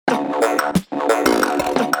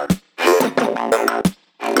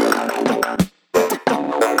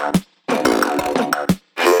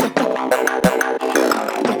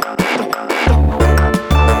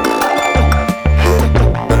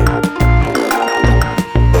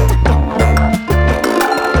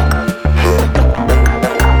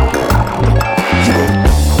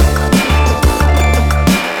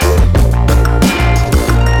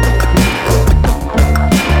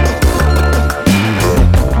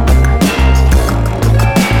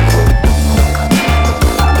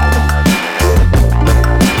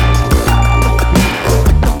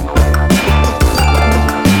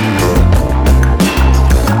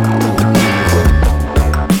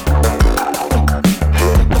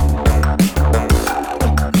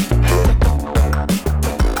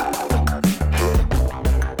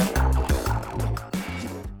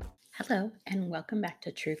welcome back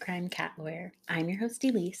to True Crime Cat Lawyer. I'm your host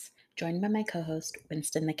Elise, joined by my co-host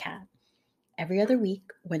Winston the cat. Every other week,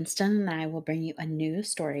 Winston and I will bring you a new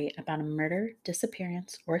story about a murder,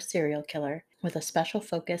 disappearance, or serial killer with a special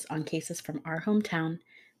focus on cases from our hometown,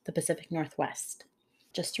 the Pacific Northwest.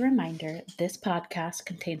 Just a reminder, this podcast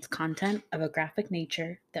contains content of a graphic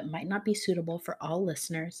nature that might not be suitable for all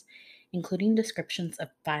listeners, including descriptions of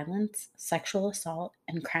violence, sexual assault,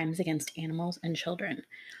 and crimes against animals and children.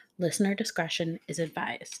 Listener discretion is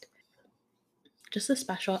advised. Just a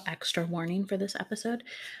special extra warning for this episode.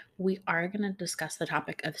 We are going to discuss the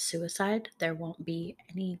topic of suicide. There won't be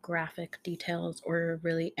any graphic details or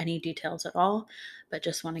really any details at all, but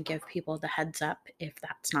just want to give people the heads up if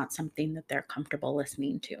that's not something that they're comfortable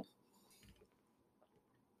listening to.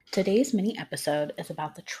 Today's mini episode is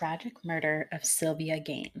about the tragic murder of Sylvia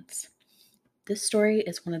Gaines. This story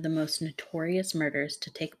is one of the most notorious murders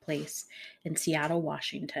to take place in Seattle,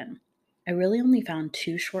 Washington. I really only found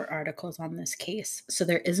 2 short articles on this case, so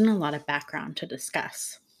there isn't a lot of background to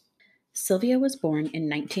discuss. Sylvia was born in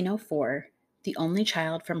 1904, the only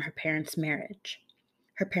child from her parents' marriage.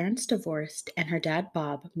 Her parents divorced, and her dad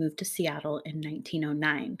Bob moved to Seattle in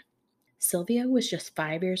 1909. Sylvia was just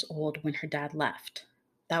 5 years old when her dad left.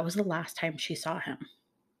 That was the last time she saw him.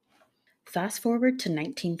 Fast forward to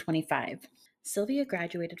 1925. Sylvia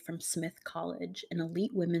graduated from Smith College, an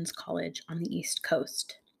elite women's college on the East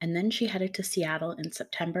Coast, and then she headed to Seattle in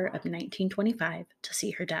September of 1925 to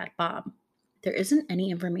see her dad, Bob. There isn't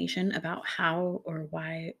any information about how or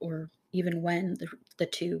why or even when the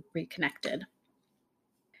two reconnected.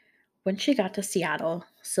 When she got to Seattle,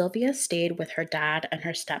 Sylvia stayed with her dad and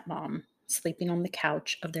her stepmom, sleeping on the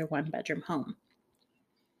couch of their one-bedroom home.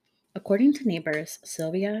 According to neighbors,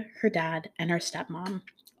 Sylvia, her dad, and her stepmom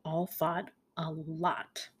all fought a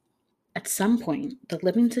lot. At some point, the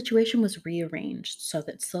living situation was rearranged so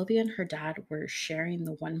that Sylvia and her dad were sharing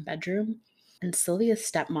the one bedroom, and Sylvia's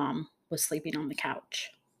stepmom was sleeping on the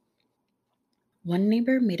couch. One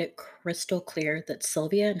neighbor made it crystal clear that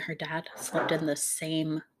Sylvia and her dad slept in the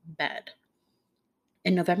same bed.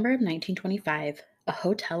 In November of 1925, a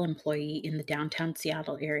hotel employee in the downtown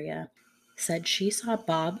Seattle area said she saw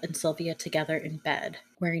Bob and Sylvia together in bed,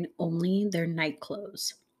 wearing only their night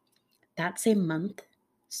clothes. That same month,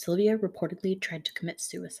 Sylvia reportedly tried to commit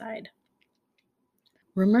suicide.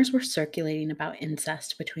 Rumors were circulating about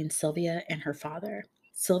incest between Sylvia and her father.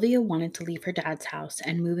 Sylvia wanted to leave her dad's house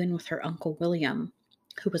and move in with her uncle William,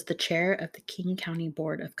 who was the chair of the King County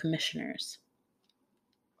Board of Commissioners.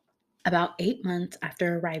 About 8 months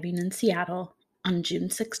after arriving in Seattle, on June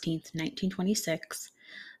 16, 1926,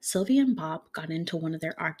 Sylvia and Bob got into one of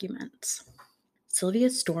their arguments. Sylvia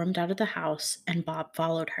stormed out of the house and Bob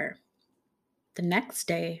followed her. The next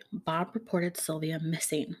day, Bob reported Sylvia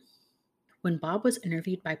missing. When Bob was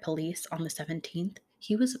interviewed by police on the 17th,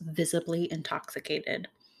 he was visibly intoxicated.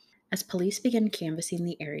 As police began canvassing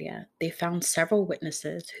the area, they found several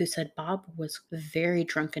witnesses who said Bob was very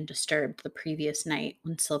drunk and disturbed the previous night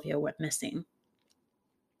when Sylvia went missing.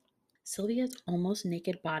 Sylvia's almost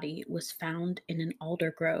naked body was found in an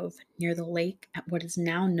alder grove near the lake at what is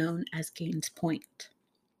now known as Gaines Point.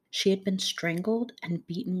 She had been strangled and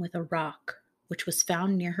beaten with a rock, which was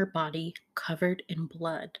found near her body, covered in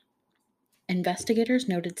blood. Investigators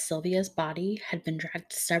noted Sylvia's body had been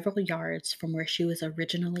dragged several yards from where she was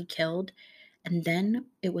originally killed, and then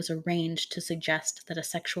it was arranged to suggest that a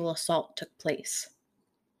sexual assault took place.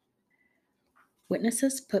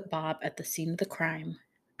 Witnesses put Bob at the scene of the crime,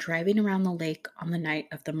 driving around the lake on the night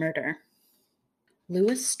of the murder.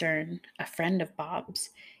 Lewis Stern, a friend of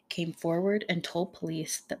Bob's, came forward and told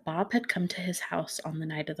police that Bob had come to his house on the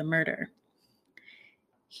night of the murder.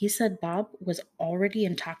 He said Bob was already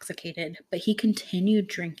intoxicated, but he continued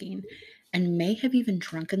drinking and may have even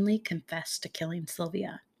drunkenly confessed to killing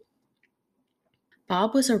Sylvia.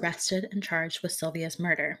 Bob was arrested and charged with Sylvia's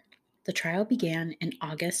murder. The trial began in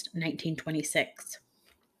August 1926.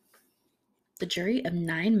 The jury of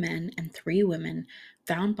 9 men and 3 women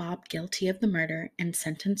found Bob guilty of the murder and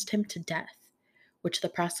sentenced him to death, which the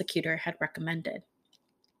prosecutor had recommended.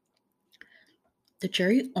 The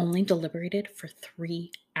jury only deliberated for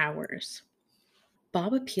 3 hours.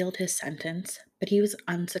 Bob appealed his sentence, but he was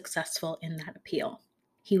unsuccessful in that appeal.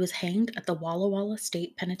 He was hanged at the Walla Walla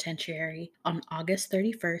State Penitentiary on August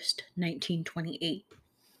 31st, 1928.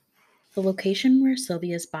 The location where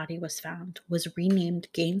Sylvia's body was found was renamed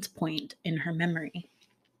Gaines Point in her memory.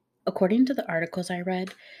 According to the articles I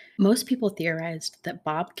read, most people theorized that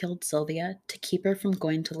Bob killed Sylvia to keep her from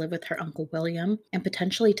going to live with her Uncle William and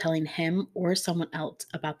potentially telling him or someone else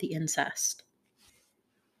about the incest.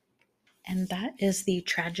 And that is the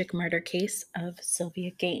tragic murder case of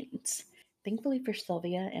Sylvia Gaines. Thankfully for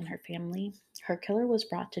Sylvia and her family, her killer was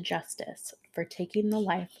brought to justice for taking the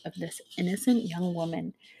life of this innocent young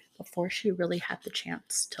woman before she really had the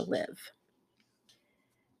chance to live.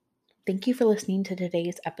 Thank you for listening to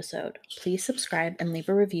today's episode. Please subscribe and leave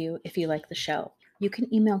a review if you like the show. You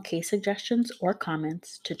can email case suggestions or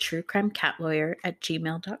comments to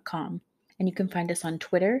truecrimecatLawyer@gmail.com, and you can find us on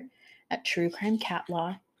Twitter at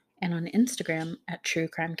truecrimecatlaw and on Instagram at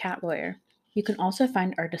truecrimecatLawyer. You can also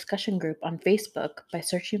find our discussion group on Facebook by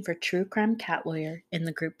searching for True Crime Cat Lawyer in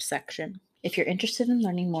the groups section. If you're interested in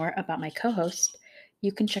learning more about my co-host,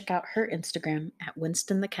 you can check out her Instagram at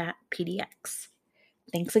Winston the Cat PDX.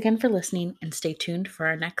 Thanks again for listening, and stay tuned for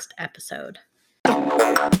our next episode.